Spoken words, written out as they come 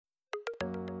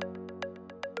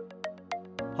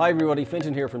Hi everybody,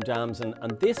 Fintan here from Damson,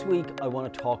 and this week I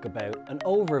want to talk about an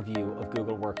overview of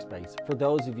Google Workspace for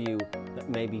those of you that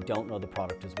maybe don't know the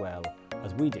product as well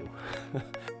as we do.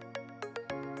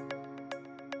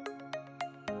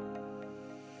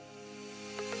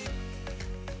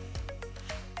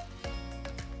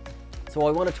 So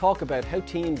I want to talk about how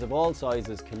teams of all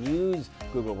sizes can use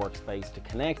Google Workspace to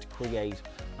connect, create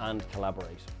and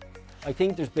collaborate. I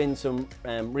think there's been some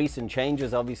recent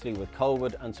changes, obviously with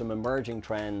COVID, and some emerging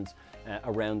trends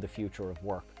around the future of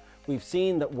work. We've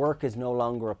seen that work is no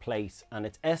longer a place, and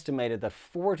it's estimated that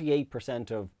 48%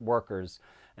 of workers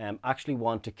actually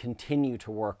want to continue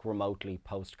to work remotely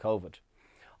post-COVID.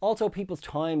 Also, people's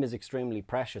time is extremely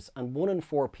precious, and 1 in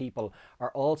 4 people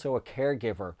are also a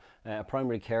caregiver, a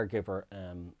primary caregiver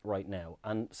right now.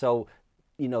 And so,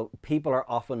 you know, people are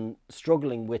often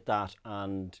struggling with that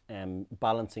and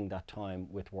balancing that time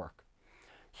with work.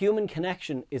 Human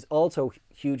connection is also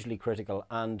hugely critical,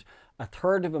 and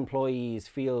 1/3 of employees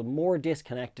feel more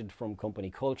disconnected from company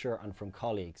culture and from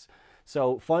colleagues.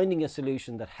 So finding a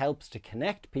solution that helps to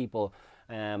connect people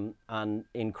and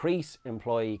increase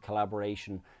employee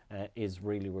collaboration is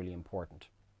really, really important.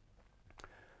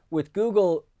 With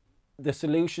Google, the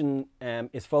solution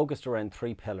is focused around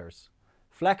 3 pillars: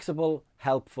 flexible,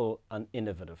 helpful and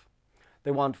innovative.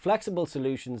 They want flexible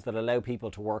solutions that allow people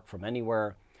to work from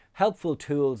anywhere, helpful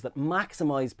tools that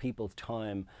maximize people's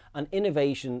time, and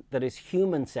innovation that is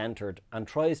human-centered and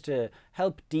tries to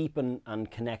help deepen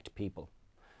and connect people.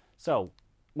 So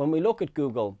when we look at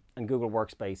Google and Google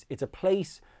Workspace, it's a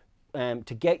place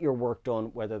to get your work done,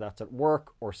 whether that's at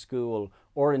work or school,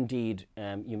 or indeed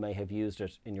you may have used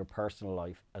it in your personal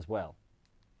life as well.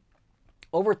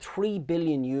 Over 3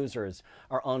 billion users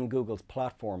are on Google's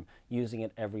platform using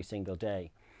it every single day.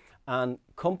 And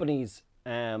companies,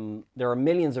 there are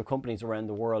millions of companies around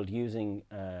the world using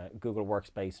Google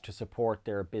Workspace to support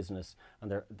their business and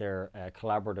their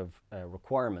collaborative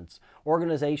requirements.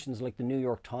 Organizations like the New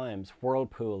York Times,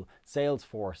 Whirlpool,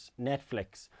 Salesforce,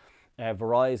 Netflix,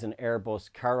 Verizon,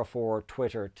 Airbus, Carrefour,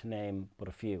 Twitter, to name but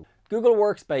a few. Google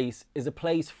Workspace is a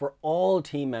place for all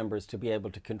team members to be able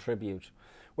to contribute,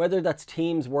 whether that's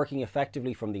teams working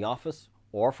effectively from the office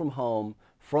or from home,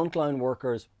 frontline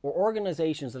workers, or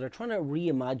organizations that are trying to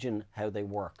reimagine how they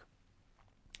work.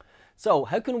 So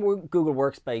how can Google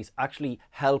Workspace actually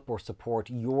help or support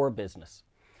your business?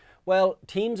 Well,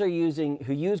 teams who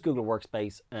use Google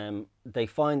Workspace, they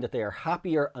find that they are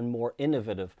happier and more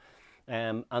innovative,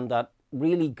 and that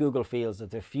really Google feels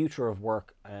that the future of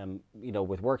work,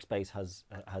 with Workspace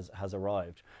has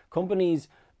arrived. Companies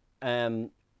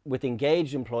with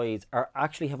engaged employees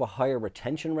actually have a higher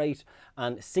retention rate,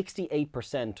 and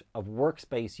 68% of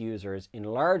Workspace users in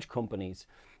large companies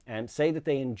say that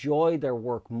they enjoy their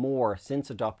work more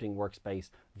since adopting Workspace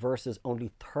versus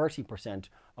only 30%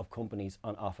 of companies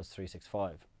on Office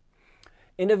 365.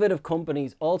 Innovative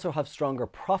companies also have stronger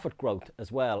profit growth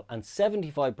as well, and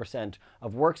 75%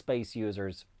 of Workspace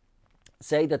users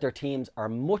say that their teams are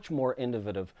much more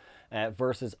innovative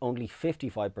versus only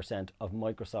 55% of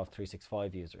Microsoft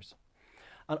 365 users.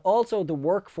 And also, the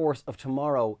workforce of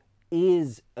tomorrow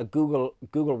is a Google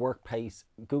Workspace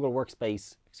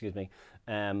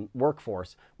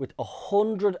workforce with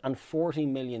 140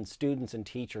 million students and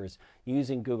teachers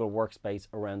using Google Workspace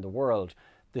around the world.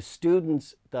 The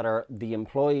students that are the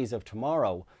employees of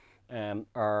tomorrow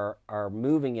are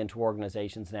moving into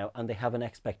organizations now, and they have an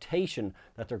expectation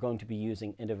that they're going to be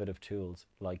using innovative tools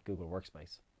like Google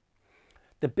Workspace.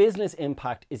 The business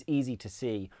impact is easy to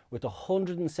see, with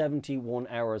 171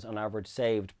 hours on average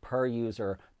saved per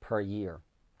user per year.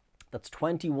 That's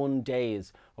 21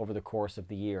 days over the course of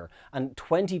the year, and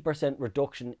 20%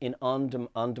 reduction in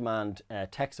on-demand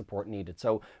tech support needed.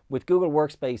 So with Google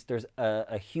Workspace, there's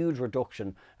a huge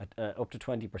reduction, up to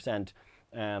 20%,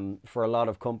 for a lot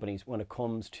of companies when it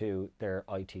comes to their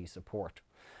IT support.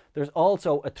 There's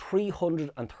also a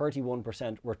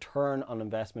 331% return on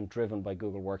investment driven by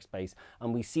Google Workspace,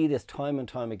 and we see this time and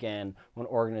time again when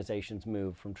organizations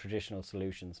move from traditional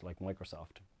solutions like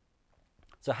Microsoft.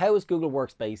 So how is Google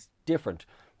Workspace different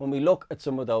when we look at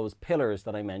some of those pillars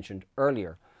that I mentioned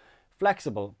earlier?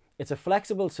 Flexible. It's a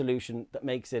flexible solution that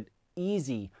makes it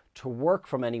easy to work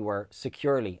from anywhere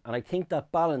securely. And I think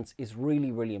that balance is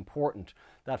really, really important.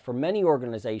 That for many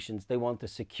organizations, they want the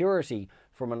security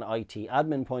from an IT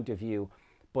admin point of view,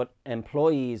 but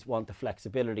employees want the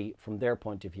flexibility from their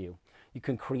point of view. You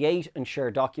can create and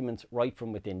share documents right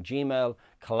from within Gmail,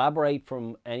 collaborate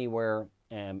from anywhere,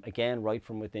 again, right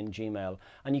from within Gmail.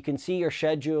 And you can see your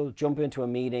schedule, jump into a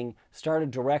meeting, start a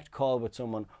direct call with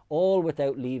someone, all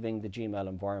without leaving the Gmail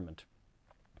environment.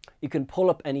 You can pull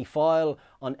up any file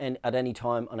at any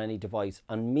time on any device.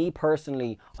 And me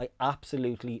personally, I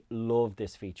absolutely love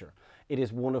this feature. It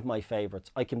is one of my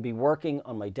favorites. I can be working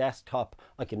on my desktop,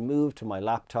 I can move to my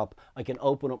laptop, I can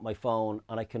open up my phone,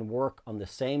 and I can work on the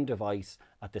same device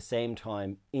at the same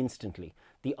time instantly.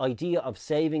 The idea of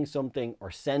saving something or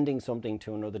sending something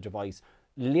to another device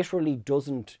literally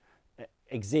doesn't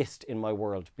exist in my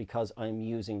world because I'm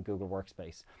using Google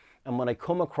Workspace. And when I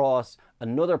come across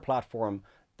another platform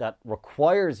that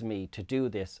requires me to do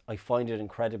this, I find it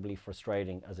incredibly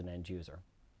frustrating as an end user.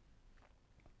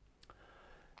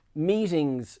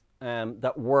 Meetings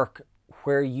that work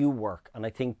where you work, and I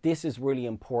think this is really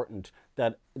important,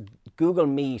 that Google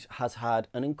Meet has had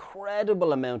an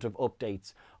incredible amount of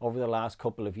updates over the last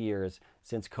couple of years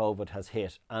since COVID has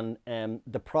hit, and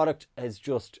the product is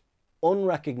just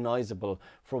unrecognizable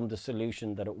from the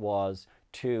solution that it was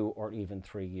 2 or even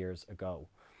 3 years ago.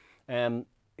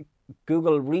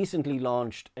 Google recently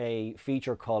launched a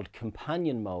feature called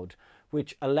Companion Mode,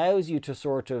 which allows you to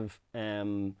sort of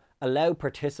allow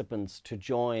participants to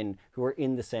join who are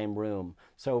in the same room.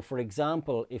 So for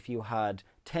example, if you had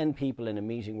 10 people in a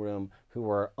meeting room who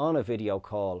were on a video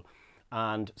call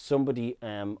and somebody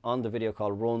on the video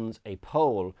call runs a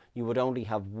poll, you would only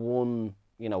have one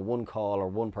call, or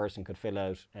one person could fill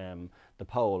out the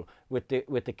poll. With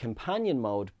the companion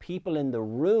mode, people in the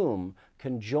room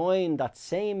can join that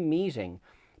same meeting,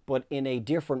 but in a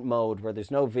different mode where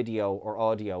there's no video or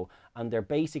audio, and they're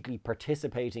basically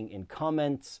participating in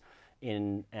comments,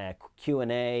 in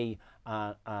Q&A,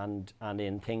 and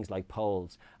in things like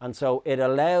polls. And so it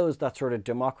allows that sort of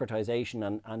democratization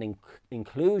and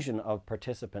inclusion of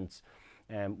participants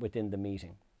within the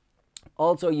meeting.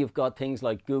 Also, you've got things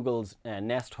like Google's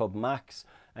Nest Hub Max,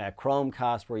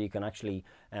 Chromecast, where you can actually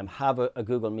have a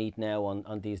Google Meet now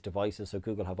on these devices. So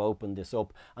Google have opened this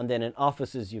up. And then in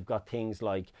Offices, you've got things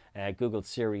like Google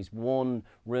Series 1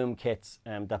 room kits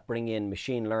that bring in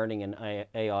machine learning and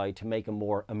AI to make a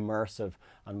more immersive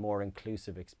and more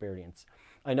inclusive experience.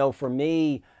 I know for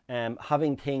me,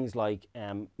 having things like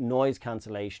noise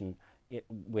cancellation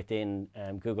within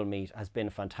Google Meet has been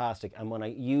fantastic. And when I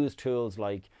use tools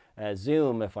like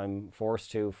Zoom, if I'm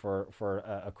forced to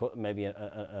for maybe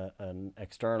an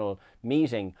external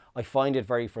meeting, I find it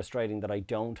very frustrating that I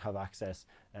don't have access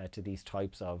to these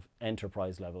types of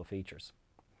enterprise level features.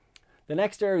 The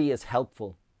next area is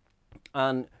helpful.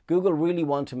 And Google really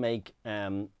want to make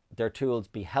their tools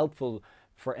be helpful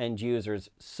for end users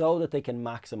so that they can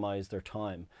maximize their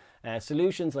time.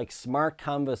 Solutions like Smart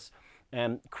Canvas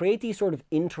create these sort of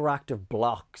interactive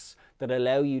blocks that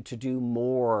allow you to do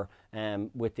more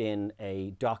within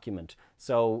a document.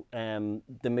 So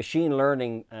the machine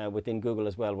learning within Google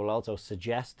as well will also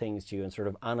suggest things to you and sort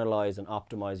of analyze and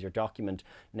optimize your document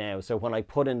now. So when I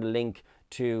put in a link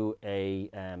to a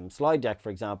slide deck,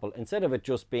 for example, instead of it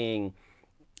just being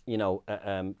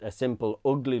a simple,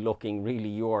 ugly looking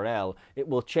really URL, it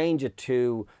will change it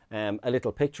to a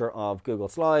little picture of Google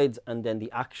Slides and then the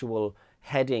actual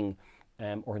heading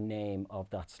or name of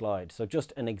that slide. So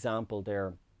just an example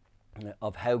there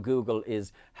of how Google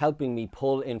is helping me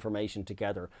pull information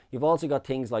together. You've also got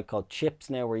things like called chips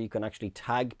now, where you can actually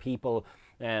tag people.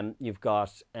 You've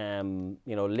got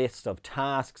lists of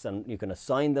tasks, and you can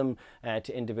assign them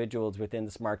to individuals within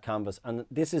the Smart Canvas. And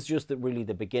this is just really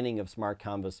the beginning of Smart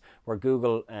Canvas, where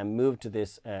Google moved to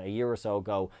this a year or so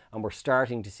ago, and we're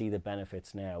starting to see the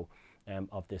benefits now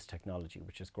of this technology,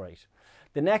 which is great.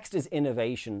 The next is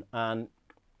innovation, and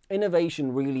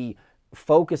innovation really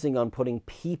focusing on putting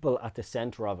people at the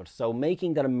center of it. So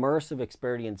making that immersive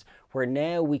experience where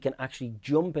now we can actually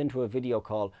jump into a video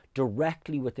call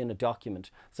directly within a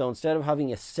document. So instead of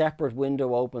having a separate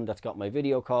window open that's got my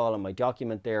video call and my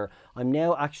document there, I'm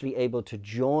now actually able to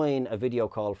join a video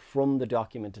call from the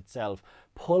document itself,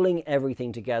 pulling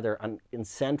everything together and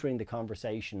centering the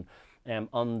conversation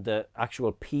on the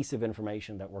actual piece of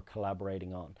information that we're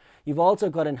collaborating on. You've also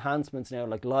got enhancements now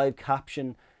like live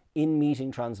caption,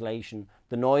 in-meeting translation,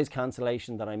 the noise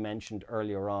cancellation that I mentioned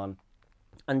earlier on.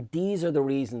 And these are the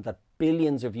reasons that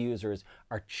billions of users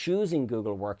are choosing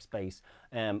Google Workspace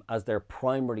as their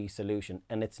primary solution.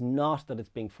 And it's not that it's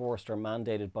being forced or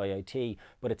mandated by IT,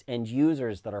 but it's end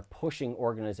users that are pushing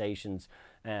organizations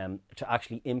to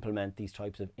actually implement these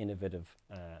types of innovative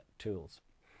tools.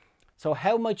 So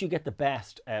how might you get the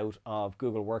best out of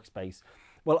Google Workspace?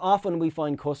 Well, often we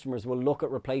find customers will look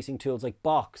at replacing tools like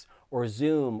Box or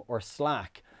Zoom or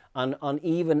Slack. And on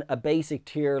even a basic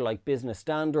tier like Business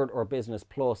Standard or Business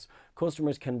Plus,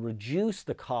 customers can reduce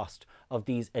the cost of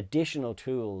these additional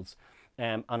tools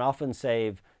and often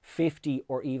save 50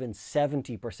 or even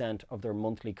 70% of their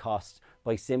monthly costs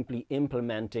by simply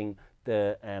implementing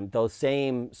those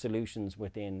same solutions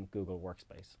within Google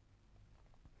Workspace.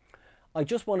 I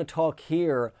just want to talk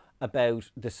here about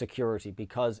the security,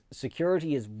 because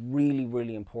security is really,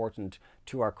 really important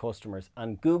to our customers,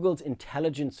 and Google's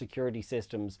intelligent security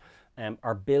systems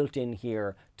are built in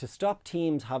here to stop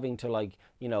teams having to, like,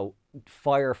 you know,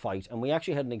 firefight. And we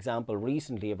actually had an example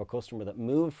recently of a customer that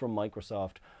moved from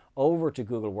Microsoft over to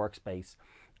Google Workspace,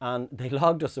 and they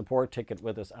logged a support ticket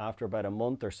with us after about a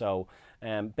month or so,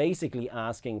 basically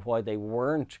asking why they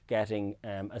weren't getting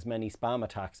as many spam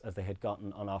attacks as they had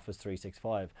gotten on Office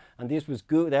 365. And this was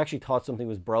Google. They actually thought something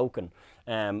was broken,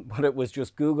 but it was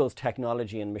just Google's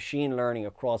technology and machine learning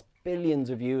across billions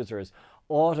of users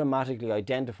automatically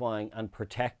identifying and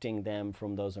protecting them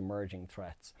from those emerging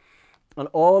threats. And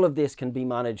all of this can be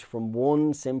managed from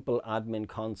one simple admin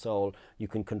console. You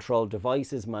can control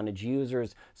devices, manage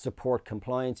users, support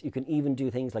compliance. You can even do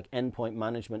things like endpoint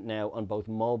management now on both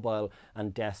mobile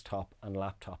and desktop and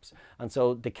laptops. And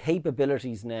so the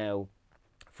capabilities now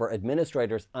for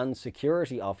administrators and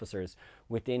security officers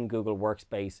within Google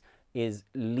Workspace is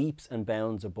leaps and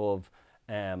bounds above,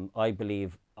 I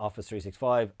believe, Office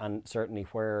 365, and certainly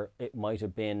where it might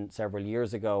have been several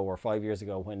years ago or 5 years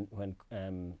ago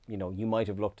when you know, you might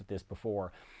have looked at this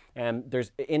before.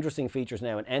 There's interesting features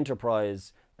now in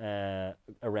enterprise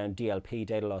around DLP,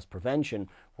 data loss prevention,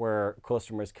 where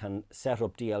customers can set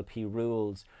up DLP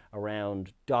rules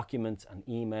around documents and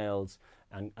emails,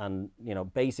 and you know,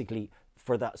 basically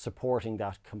for that, supporting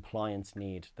that compliance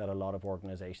need that a lot of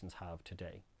organizations have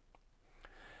today.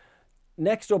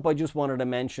 Next up, I just wanted to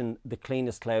mention the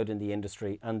cleanest cloud in the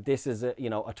industry, and this is a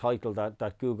title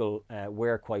that Google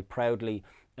wear quite proudly.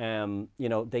 You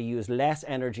know, they use less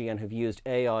energy and have used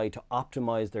AI to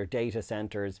optimize their data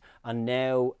centers, and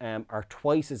now are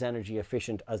twice as energy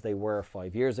efficient as they were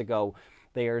 5 years ago.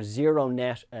 They are zero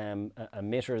net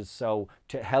emitters, so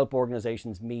to help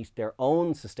organizations meet their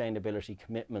own sustainability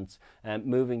commitments,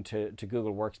 moving to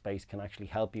Google Workspace can actually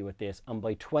help you with this. And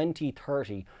by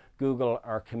 2030, Google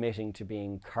are committing to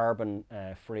being carbon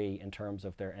free in terms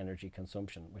of their energy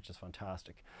consumption, which is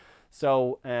fantastic.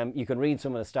 So you can read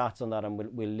some of the stats on that, and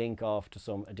we'll link off to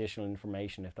some additional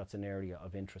information if that's an area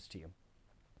of interest to you.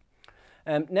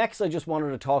 Next, I just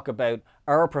wanted to talk about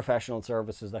our professional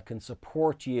services that can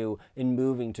support you in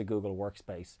moving to Google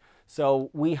Workspace.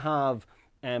 So we have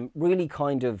really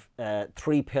kind of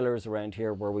 3 pillars around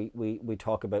here where we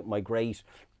talk about migrate,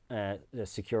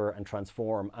 secure and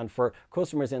transform. And for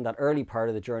customers in that early part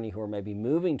of the journey who are maybe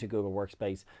moving to Google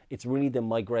Workspace, it's really the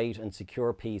migrate and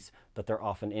secure piece that they're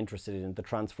often interested in. The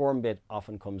transform bit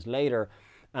often comes later.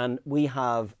 And we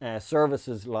have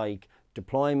services like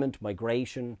deployment,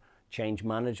 migration, change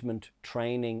management,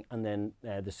 training, and then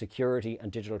the security and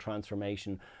digital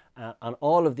transformation. And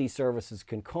all of these services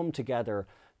can come together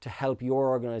to help your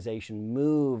organization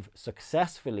move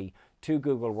successfully to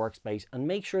Google Workspace and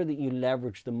make sure that you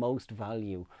leverage the most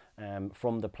value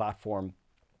from the platform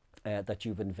that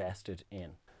you've invested in.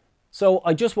 So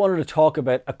I just wanted to talk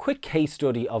about a quick case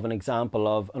study of an example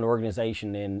of an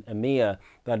organization in EMEA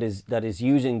that is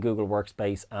using Google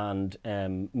Workspace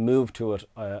and moved to it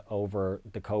over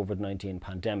the COVID-19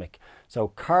 pandemic. So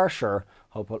Karcher,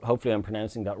 hopefully I'm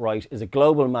pronouncing that right, is a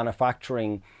global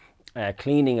manufacturing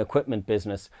cleaning equipment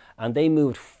business, and they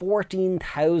moved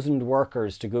 14,000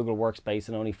 workers to Google Workspace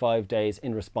in only 5 days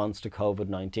in response to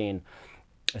COVID-19.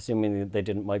 Assuming they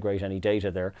didn't migrate any data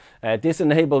there. This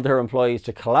enabled their employees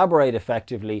to collaborate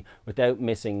effectively without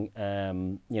missing,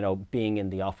 being in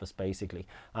the office, basically.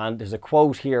 And there's a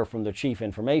quote here from the Chief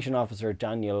Information Officer,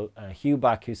 Daniel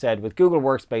Huback, who said, "With Google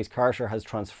Workspace, Karcher has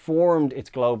transformed its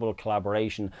global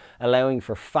collaboration, allowing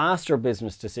for faster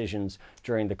business decisions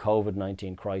during the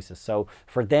COVID-19 crisis." So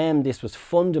for them, this was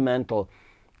fundamental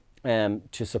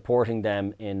to supporting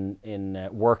them in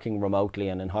working remotely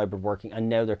and in hybrid working, and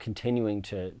now they're continuing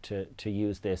to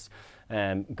use this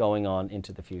going on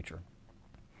into the future.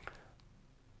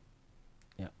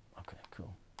 Yeah, okay, cool.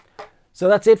 So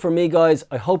that's it for me, guys.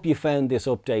 I hope you found this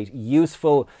update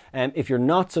useful. If you're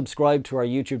not subscribed to our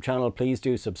YouTube channel, please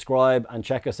do subscribe, and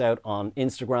check us out on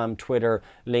Instagram, Twitter,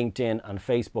 LinkedIn, and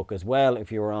Facebook as well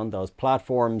if you are on those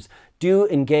platforms. Do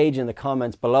engage in the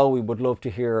comments below. We would love to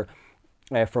hear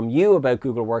from you about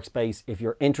Google Workspace if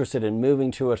you're interested in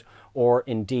moving to it, or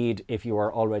indeed if you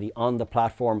are already on the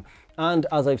platform. And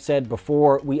as I've said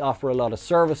before, we offer a lot of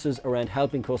services around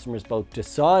helping customers both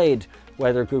decide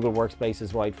whether Google Workspace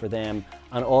is right for them,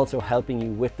 and also helping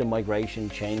you with the migration,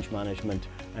 change management,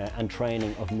 and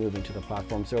training of moving to the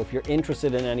platform. So if you're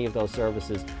interested in any of those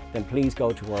services, then please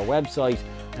go to our website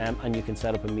and you can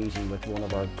set up a meeting with one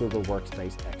of our Google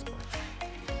Workspace experts.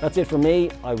 That's it for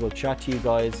me. I will chat to you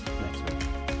guys